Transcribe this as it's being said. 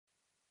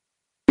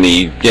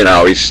he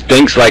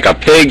stinks like a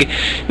pig.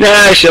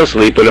 Nah, she'll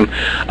sleep with him.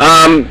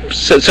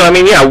 So I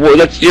mean, yeah, well,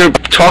 you're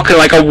talking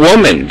like a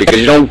woman because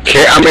you don't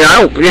care. I mean,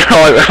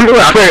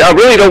 I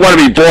really don't want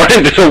to be born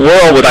into the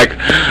world with like,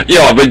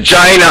 a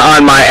vagina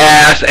on my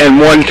ass and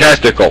one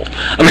testicle.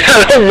 I mean,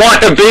 I don't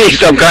want to be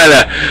some kind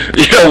of,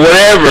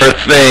 whatever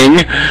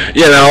thing,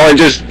 and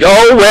just,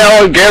 oh,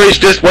 well, Gary's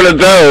just one of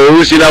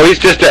those, he's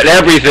just an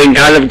everything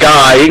kind of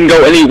guy. He can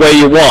go any way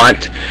you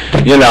want,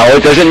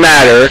 it doesn't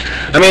matter.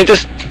 I mean,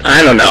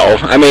 I don't know.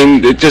 I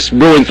mean, it just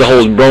ruins the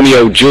whole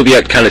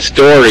Romeo-Juliet kind of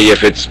story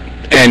if it's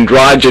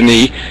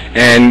androgyny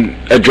and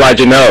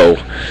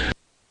androgyno.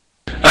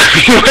 I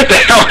mean, what the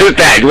hell is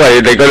that? What,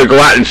 are they going to go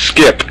out and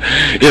skip?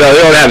 They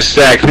don't have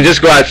sex. They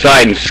just go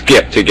outside and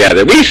skip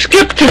together. We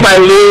skipped to my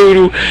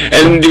loo,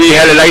 and we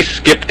had a nice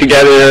skip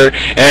together,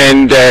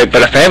 and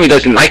but a family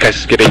doesn't like us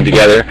skipping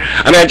together.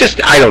 I mean,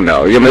 I don't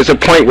know. There's a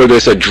point where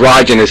this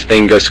androgynous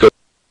thing goes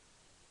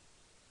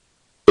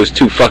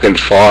too fucking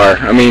far.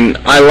 I mean,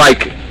 I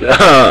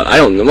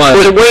don't know.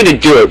 There's a way to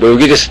do it where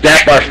we just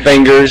snap our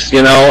fingers,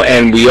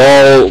 and we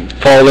all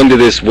fall into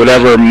this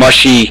whatever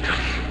mushy,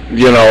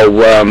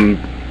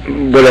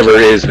 whatever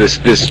it is, this,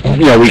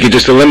 we could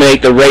just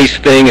eliminate the race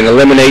thing and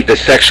eliminate the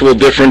sexual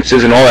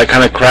differences and all that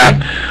kind of crap.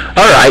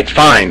 All right,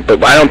 fine,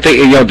 but I don't think,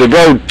 the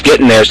road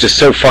getting there is just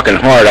so fucking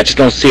hard. I just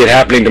don't see it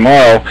happening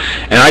tomorrow,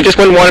 and I just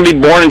wouldn't want to be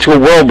born into a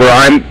world where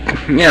I'm,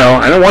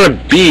 I don't want to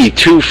be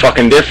too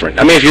fucking different.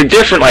 I mean, if you're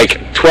different, like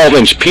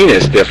 12-inch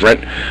penis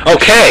different,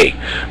 okay,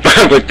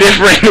 but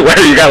different where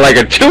you got like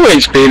a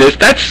 2-inch penis,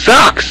 that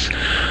sucks.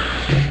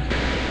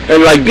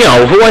 And like,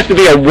 who wants to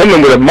be a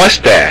woman with a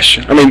mustache?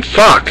 I mean,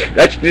 fuck.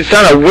 It's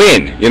not a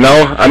win, you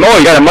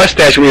got a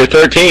mustache when you're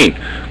 13.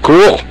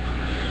 Cool.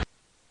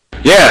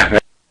 Yeah,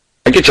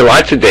 I get you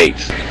lots of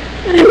dates.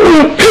 I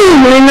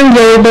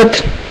know,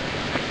 but,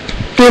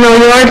 you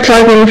are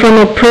talking from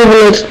a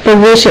privileged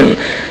position.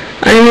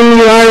 I mean,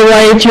 you are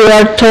white, you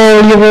are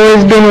tall, you've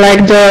always been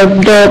like the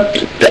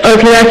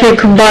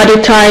athletic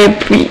body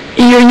type.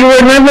 You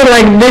were never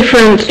like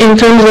different in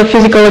terms of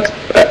physical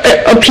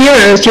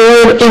appearance. You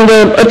were in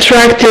the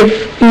attractive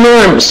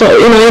norm. So,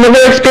 you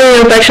never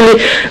experienced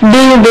actually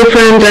being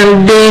different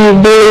and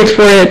being bullied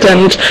for it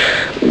and,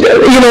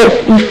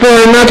 for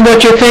not what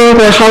you think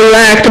or how you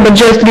act, but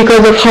just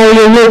because of how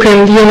you look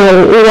and,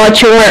 what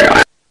you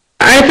are.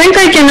 I think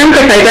I can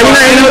empathize. I mean,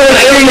 I know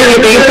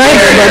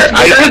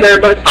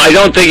anything but I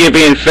don't think you're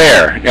being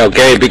fair,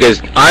 okay?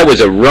 Because I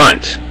was a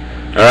runt,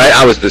 all right?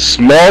 I was the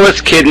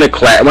smallest kid in the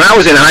class. When I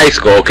was in high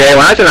school, okay?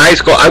 When I was in high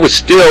school,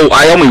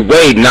 I only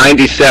weighed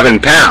 97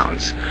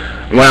 pounds.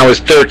 When I was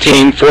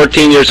 13,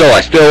 14 years old,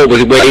 I still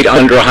weighed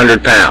under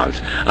 100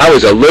 pounds. I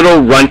was a little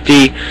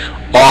runty,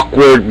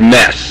 awkward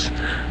mess,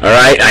 all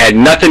right? I had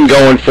nothing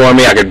going for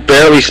me. I could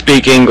barely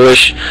speak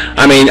English.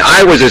 I mean,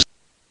 I was as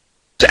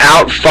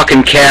out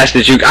fucking cast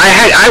as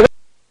I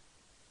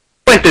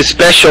went to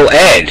special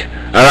ed,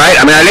 all right?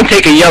 I mean, I didn't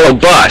take a yellow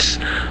bus,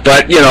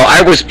 but,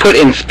 I was put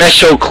in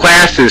special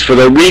classes for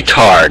the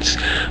retards,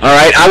 all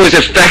right? I was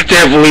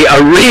effectively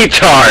a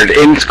retard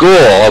in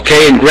school,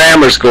 okay, in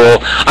grammar school.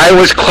 I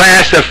was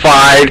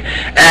classified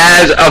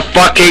as a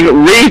fucking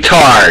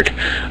retard.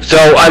 So,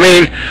 I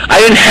mean, I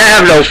didn't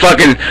have no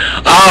fucking,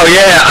 oh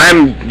yeah,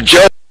 I'm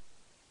Joe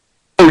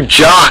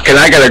jock and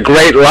I got a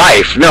great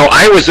life. No,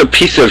 I was a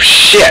piece of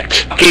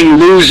shit. Fucking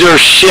loser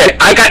shit.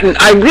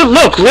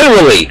 Look,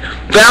 literally,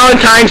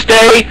 Valentine's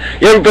Day,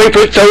 everybody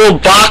puts a little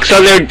box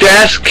on their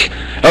desk,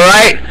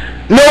 alright?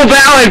 No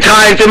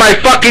Valentines in my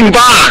fucking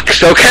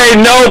box, okay?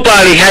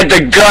 Nobody had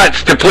the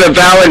guts to put a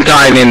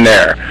Valentine in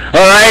there,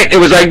 alright? It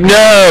was like,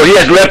 no, he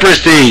has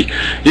leprosy.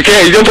 You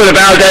don't put a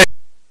Valentine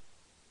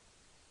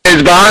in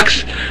his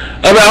box.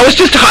 I mean,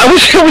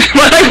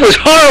 my life was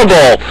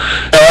horrible.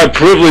 A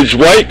privileged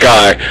white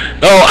guy.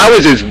 Oh, I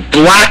was as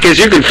black as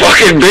you could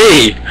fucking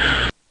be.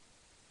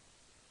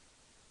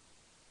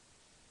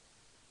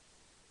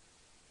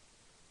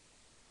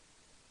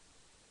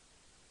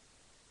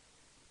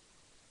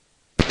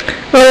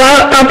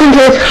 Well, up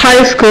until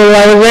high school,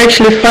 I was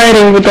actually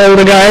fighting with all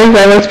the guys.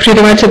 I was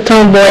pretty much a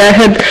tomboy. I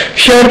had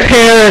short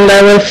hair and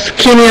I was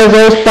skinny as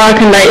old fuck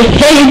and I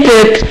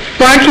hated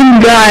fucking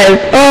guys.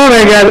 Oh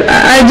my god,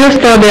 I just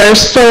thought they are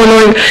so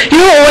annoying.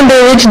 When they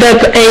reach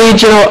that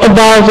age,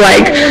 above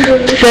like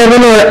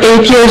 7 or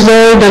 8 years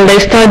old and they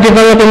start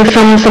developing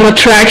some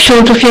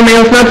attraction to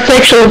females, not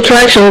sexual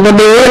attraction, but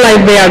they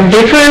realize they are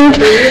different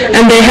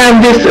and they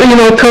have this,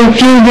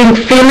 confusing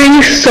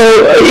feelings. So,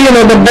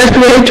 the best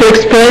way to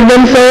express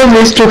themselves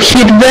is to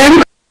hit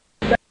them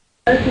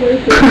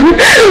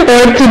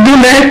or to do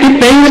nasty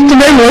things to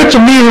them or to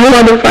be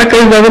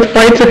motherfuckers that would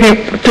fight to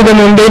them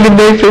on a daily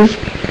basis.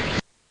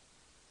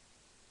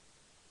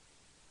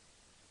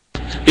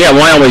 Yeah,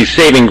 my only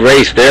saving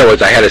grace there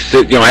was I had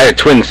a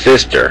twin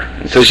sister.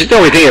 So she's the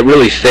only thing that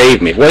really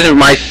saved me. If it wasn't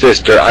my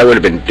sister, I would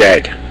have been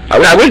dead. I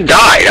would have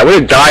died. I would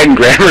have died in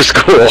grammar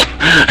school,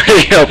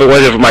 if it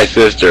wasn't for my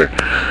sister.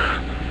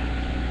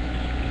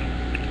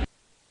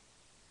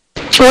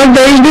 What's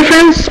the age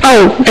difference?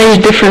 Oh,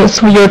 age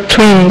difference. You're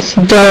twins.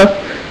 Duh.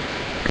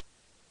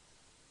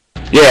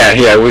 Yeah,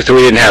 so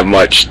we didn't have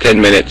much, 10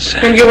 minutes.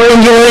 And you were in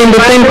the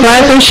same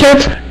class and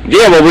shit?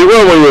 Yeah, well, we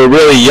were when we were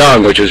really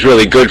young, which was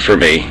really good for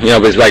me. You know,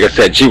 because like I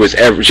said, she was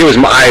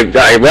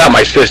without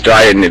my sister,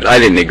 I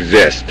didn't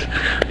exist.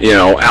 You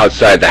know,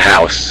 outside the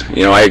house.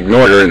 You know, I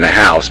ignored her in the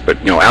house, but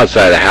you know,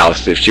 outside the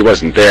house, if she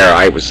wasn't there,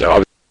 I was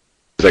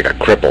like a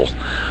cripple.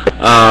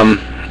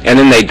 And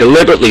then they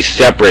deliberately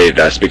separated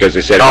us because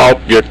they said, oh,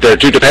 they're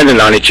too dependent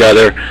on each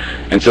other.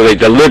 And so they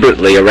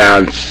deliberately,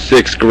 around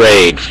 6th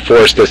grade,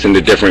 forced us into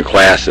different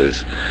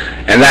classes.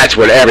 And that's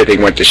when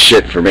everything went to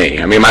shit for me.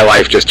 I mean, my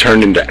life just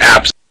turned into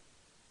absolute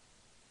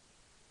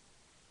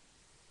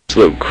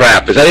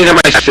crap. Because I didn't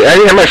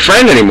have my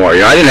friend anymore.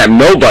 You know, I didn't have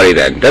nobody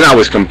then. Then I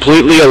was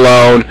completely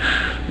alone,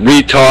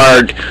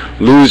 retard,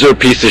 loser,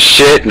 piece of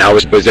shit, and I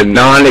was a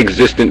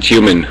non-existent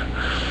human.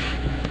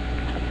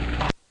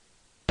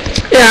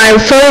 Yeah, I'm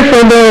sorry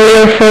for the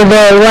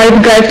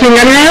white guy thing.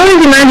 I mean, I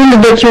always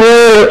imagined that you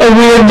were a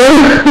weirdo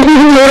when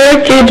you were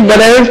a kid, but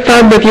I always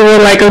thought that you were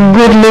like a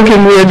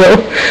good-looking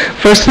weirdo.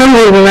 For some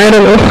reason, I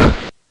don't know.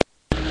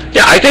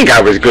 Yeah, I think I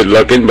was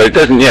good-looking, but it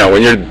doesn't, you know,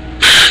 when you're,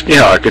 you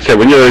know, like I said,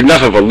 when you're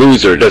enough of a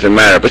loser, it doesn't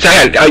matter. But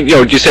you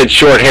know, you said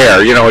short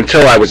hair, you know,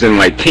 until I was in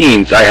my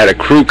teens, I had a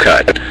crew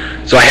cut.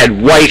 So I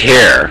had white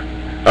hair,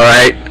 all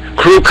right?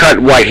 Crew cut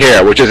white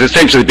hair, which is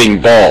essentially being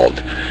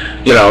bald.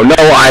 You know, no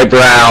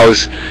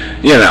eyebrows,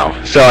 you know.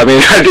 So, I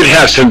mean, I did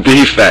have some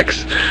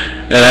defects.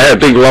 And I had a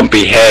big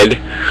lumpy head.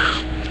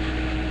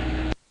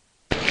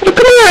 Look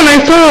at me, and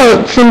I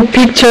saw some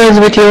pictures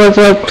with you as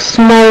a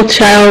small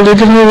child. You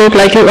didn't look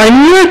like you. I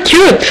mean, you were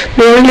cute.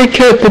 You were really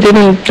cute. You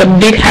didn't a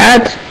big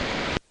hat.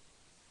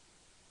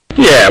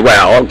 Yeah,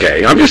 well,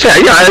 okay. I'm just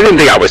saying, yeah, I didn't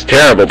think I was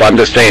terrible, but I'm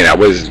just saying I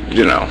was,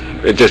 you know,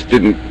 it just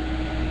didn't,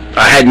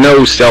 I had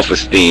no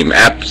self-esteem,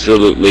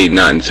 absolutely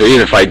none. So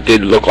even if I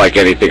did look like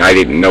anything, I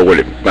didn't know what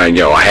it, you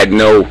know, I had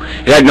no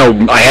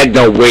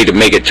way to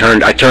make it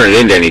turn it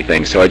into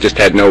anything. So it just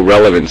had no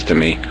relevance to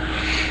me.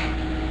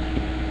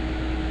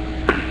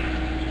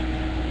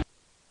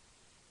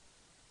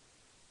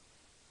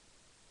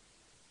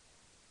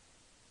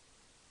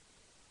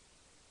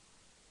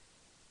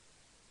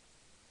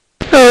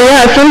 Oh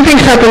yeah, something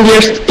happened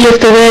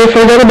yesterday, I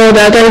forgot about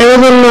that. I was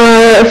on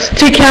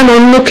Stickam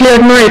on Nuclear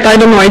Night, I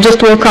don't know, I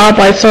just woke up,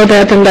 I saw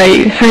that and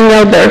I hung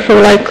out there for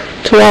like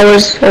 2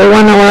 hours or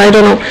 1 hour, I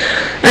don't know.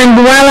 And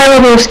while I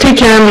was on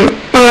Stickam,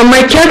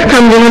 my cat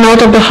comes in and out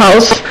of the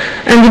house,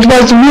 and it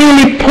was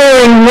really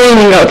pouring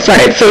raining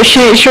outside, so she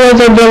was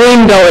at the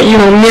window, you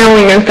know,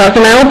 meowing and stuff,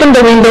 and I opened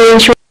the window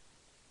and she was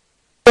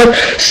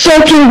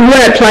soaking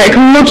wet, like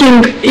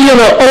looking, you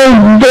know, all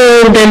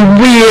bored and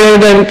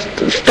weird and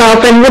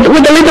stuff, and with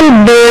a little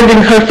bird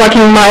in her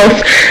fucking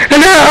mouth.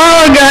 And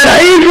oh god,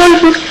 it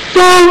was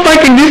so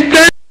fucking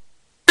disturbing.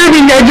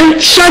 I just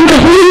shut the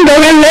window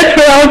and let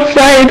her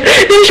outside,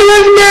 and she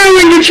was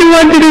meowing and she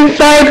wanted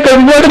inside,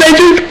 but I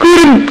just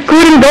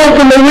couldn't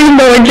open the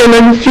window again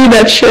and see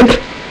that shit.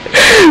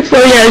 So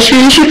yeah,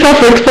 she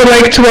suffered for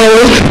like 2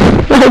 hours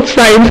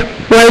outside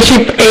while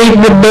she ate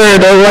the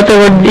bird or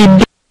whatever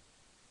it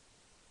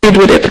did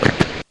with it.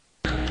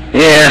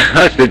 Yeah,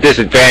 that's the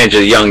disadvantage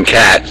of young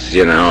cats,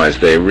 you know, as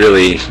they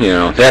really, you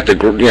know, they have to,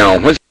 you know,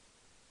 once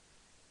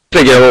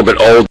they get a little bit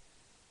older,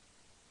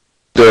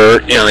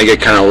 you know, they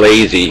get kind of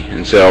lazy,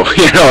 and so,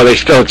 you know, they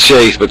still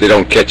chase, but they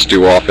don't catch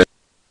too often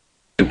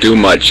and do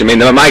much. I mean,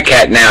 my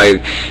cat now,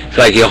 it's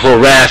like he'll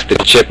harass the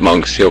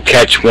chipmunks. He'll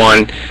catch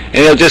one, and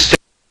he'll just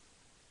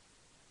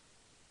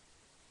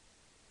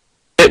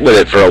sit with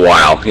it for a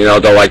while. You know,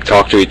 they'll like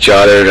talk to each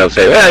other, and they'll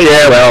say, well,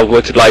 yeah, well,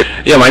 what's it like?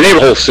 Yeah, my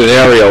neighbor's whole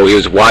scenario he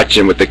was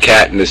watching with the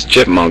cat and this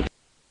chipmunk,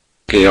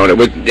 you know, and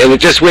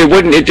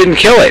it didn't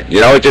kill it, you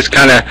know, it just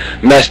kind of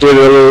messed with it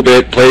a little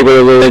bit, played with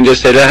it a little, and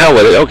just said, the hell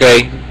with it,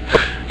 okay.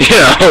 You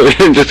know,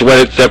 and just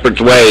went its separate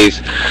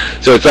ways.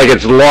 So it's like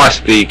it's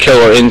lost the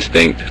killer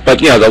instinct.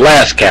 But, you know, the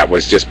last cat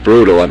was just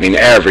brutal. I mean,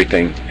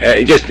 everything.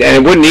 And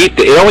it wouldn't eat,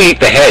 it only ate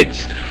the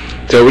heads.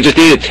 So it would just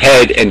eat its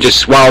head and just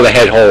swallow the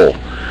head whole.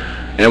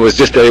 And it was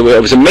just, it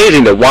was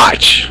amazing to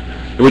watch.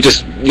 It would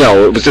just, you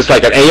know, it was just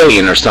like an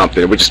alien or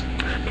something. It would just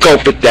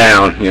gulp it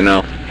down, you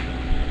know.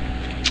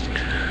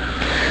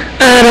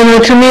 I don't know,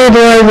 to me it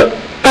was,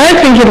 I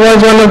think it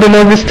was one of the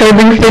most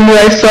disturbing things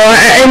I saw.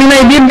 I mean,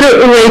 I did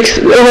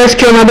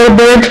rescue another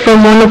bird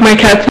from one of my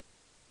cat's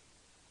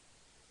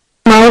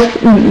mouth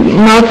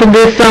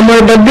this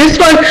summer, but this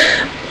one,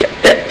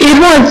 it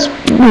was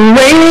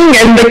raining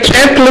and the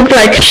cat looked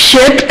like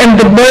shit and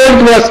the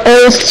bird was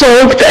all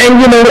soaked and,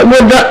 you know,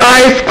 with the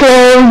eyes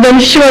closed, and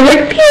she was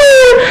like, pew!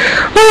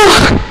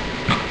 Oh,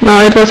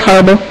 no, it was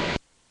horrible.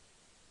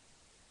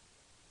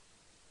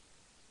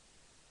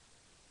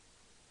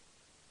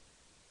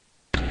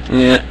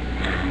 Yeah,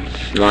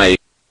 it's like,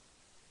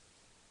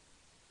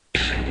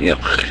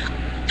 yuck.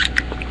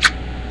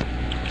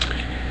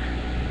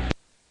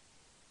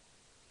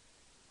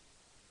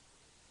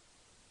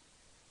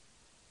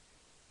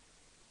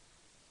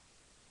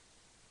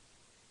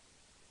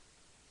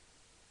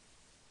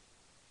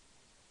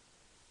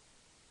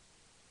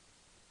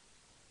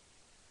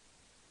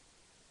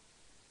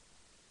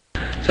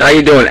 So how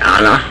you doing,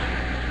 Anna?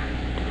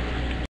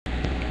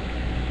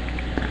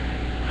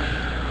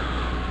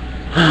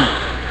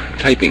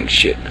 Typing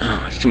shit.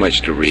 Oh, it's too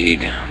much to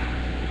read. Yeah,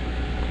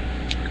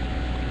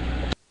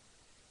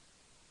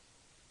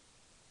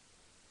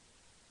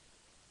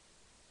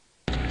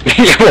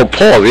 well,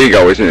 Paul's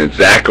ego isn't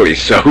exactly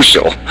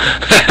social.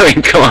 I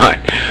mean, come on.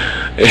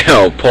 You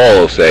know, Paul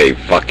will say,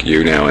 fuck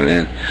you now and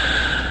then.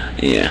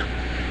 Yeah.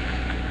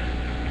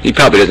 He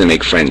probably doesn't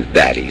make friends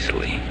that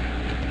easily.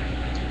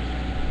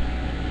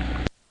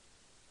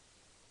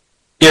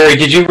 Gary,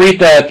 did you read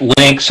that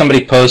link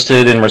somebody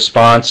posted in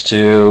response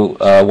to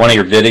one of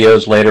your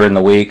videos later in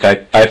the week?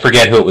 I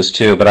forget who it was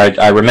to, but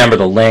I remember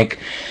the link.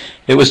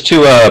 It was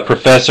to a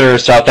professor,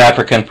 South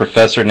African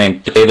professor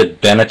named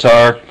David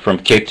Benatar from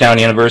Cape Town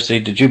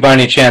University. Did you by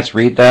any chance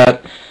read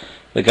that?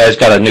 The guy's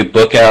got a new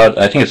book out.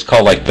 I think it's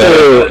called like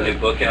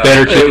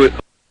Better to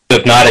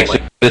Have Not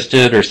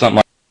Existed or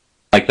something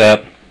like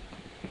that.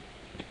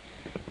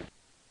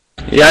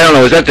 Yeah, I don't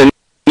know. Was that the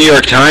New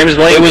York Times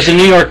link? It was in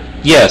New York.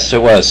 Yes,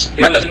 it was.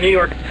 It was in New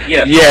York.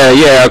 Yes.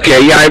 Yeah,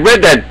 okay. Yeah, I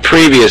read that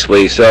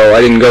previously, so I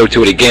didn't go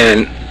to it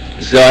again.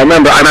 So I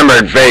remember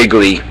it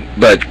vaguely,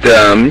 but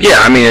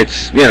yeah, I mean,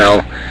 it's, you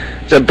know,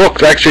 it's a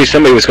book actually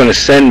somebody was going to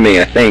send me,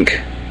 I think.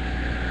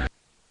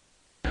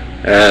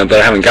 But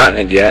I haven't gotten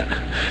it yet.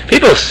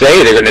 People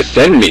say they're going to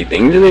send me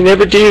things, and they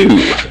never do,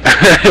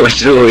 which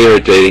is a little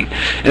irritating.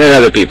 And then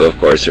other people, of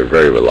course, are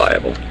very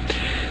reliable.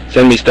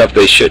 Send me stuff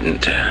they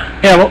shouldn't.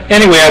 Yeah, well,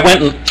 anyway, I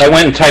went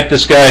and typed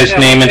this guy's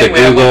name into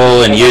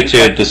Google and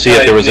YouTube to see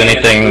if there was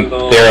anything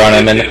there on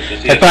him, and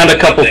I found a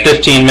couple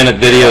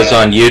 15-minute videos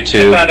on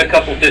YouTube.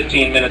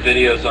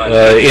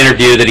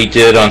 Interview that he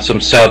did on some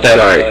South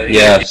African.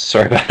 Yeah,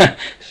 sorry about that.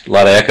 A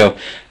lot of echo.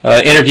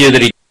 Interview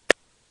that he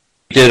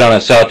did on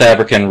a South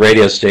African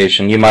radio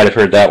station. You might have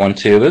heard that one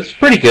too. It's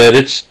pretty good.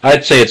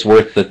 I'd say it's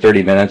worth the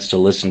 30 minutes to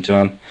listen to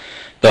him.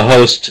 The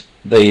host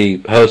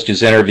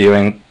who's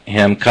interviewing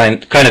him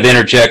kind of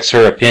interjects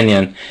her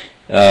opinion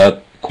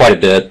quite a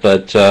bit,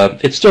 but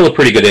it's still a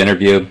pretty good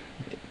interview.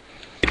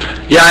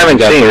 Yeah, I haven't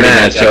seen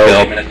that, so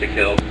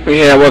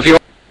yeah. Well, if you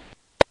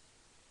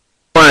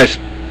want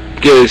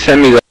to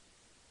send me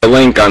the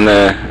link on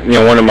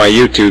one of my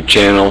YouTube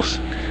channels,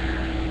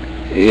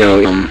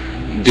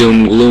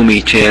 Doom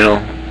Gloomy channel,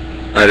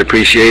 I'd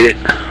appreciate it.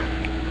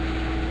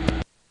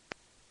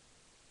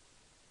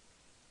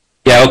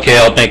 Yeah, okay,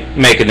 I'll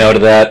make a note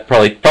of that.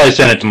 Probably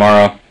send it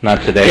tomorrow,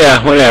 not today.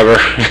 Yeah, whenever.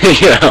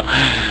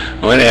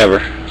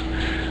 Whenever.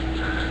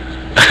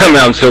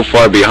 I'm so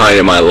far behind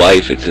in my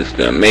life, it's just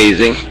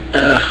amazing.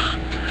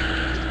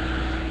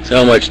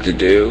 So much to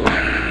do.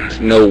 There's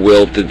no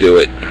will to do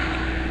it.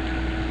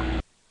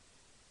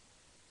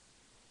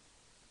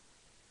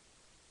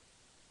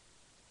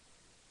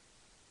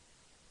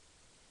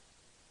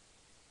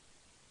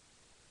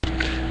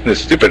 The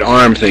stupid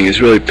arm thing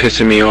is really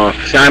pissing me off.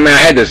 See, I mean, I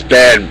had this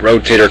bad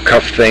rotator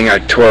cuff thing. I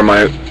tore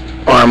my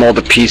arm all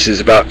to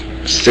pieces about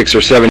 6 or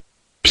 7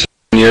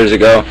 years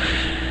ago.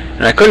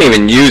 And I couldn't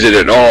even use it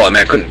at all. I mean,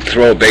 I couldn't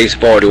throw a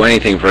baseball or do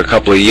anything for a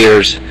couple of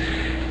years.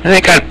 And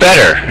it got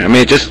better. I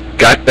mean, it just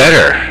got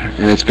better.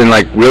 And it's been,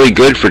 like, really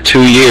good for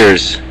 2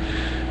 years.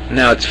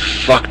 Now it's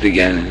fucked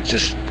again. It's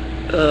just,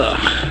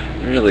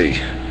 really,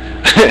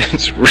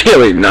 it's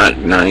really not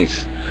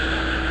nice.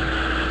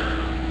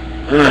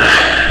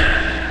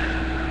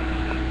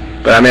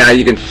 But I mean,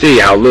 you can see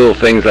how little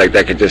things like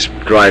that could just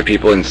drive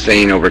people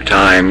insane over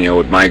time,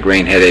 with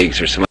migraine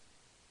headaches or some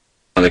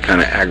other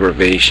kind of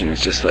aggravation.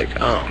 It's just like,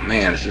 oh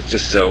man, this is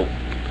just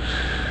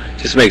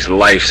just makes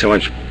life so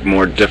much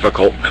more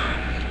difficult.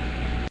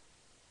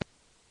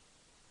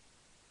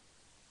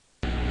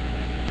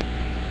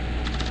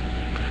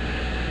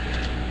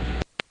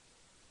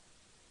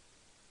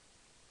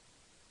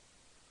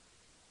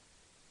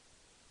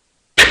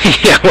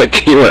 Yeah, what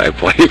team would I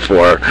play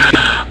for?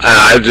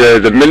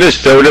 The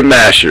Minnesota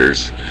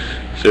Mashers.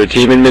 Is there a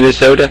team in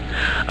Minnesota?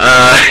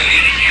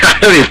 I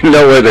don't even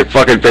know where the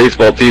fucking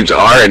baseball teams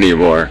are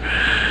anymore.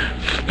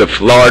 The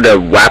Florida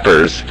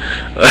Whappers.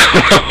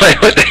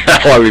 What the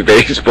hell are we,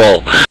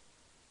 baseball?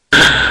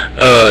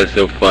 Oh, it's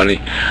so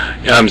funny.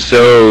 I'm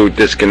so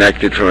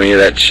disconnected from any of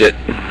that shit.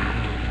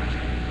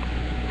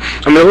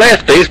 I mean, the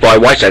last baseball I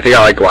watched,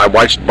 I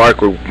watched Mark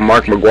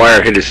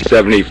McGwire hit his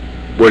 70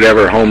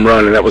 whatever home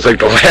run, and that was like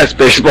the last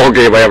baseball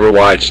game I ever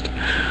watched.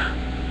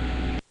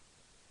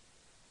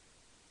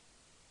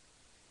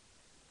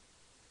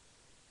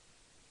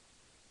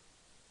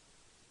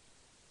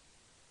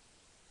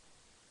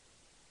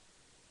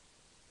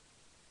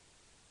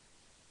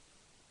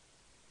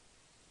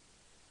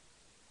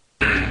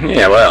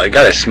 Yeah, well, you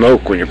gotta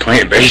smoke when you're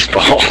playing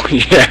baseball.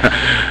 Yeah.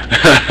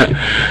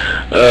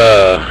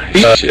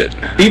 Shit.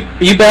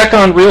 You back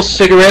on real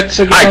cigarettes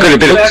again? I could have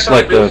been.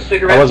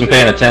 I wasn't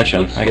paying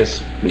attention, I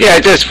guess. Yeah,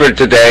 just for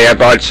today. I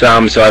bought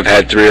some, so I've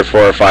had 3 or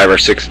 4 or 5 or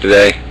 6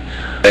 today.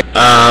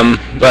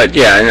 But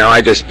yeah,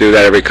 I just do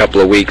that every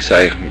couple of weeks.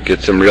 I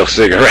get some real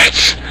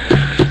cigarettes,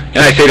 and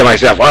I say to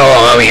myself,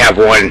 "Well, I'll only have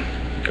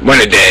one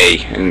a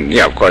day," and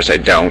of course I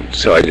don't.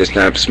 So I just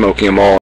end up smoking them all.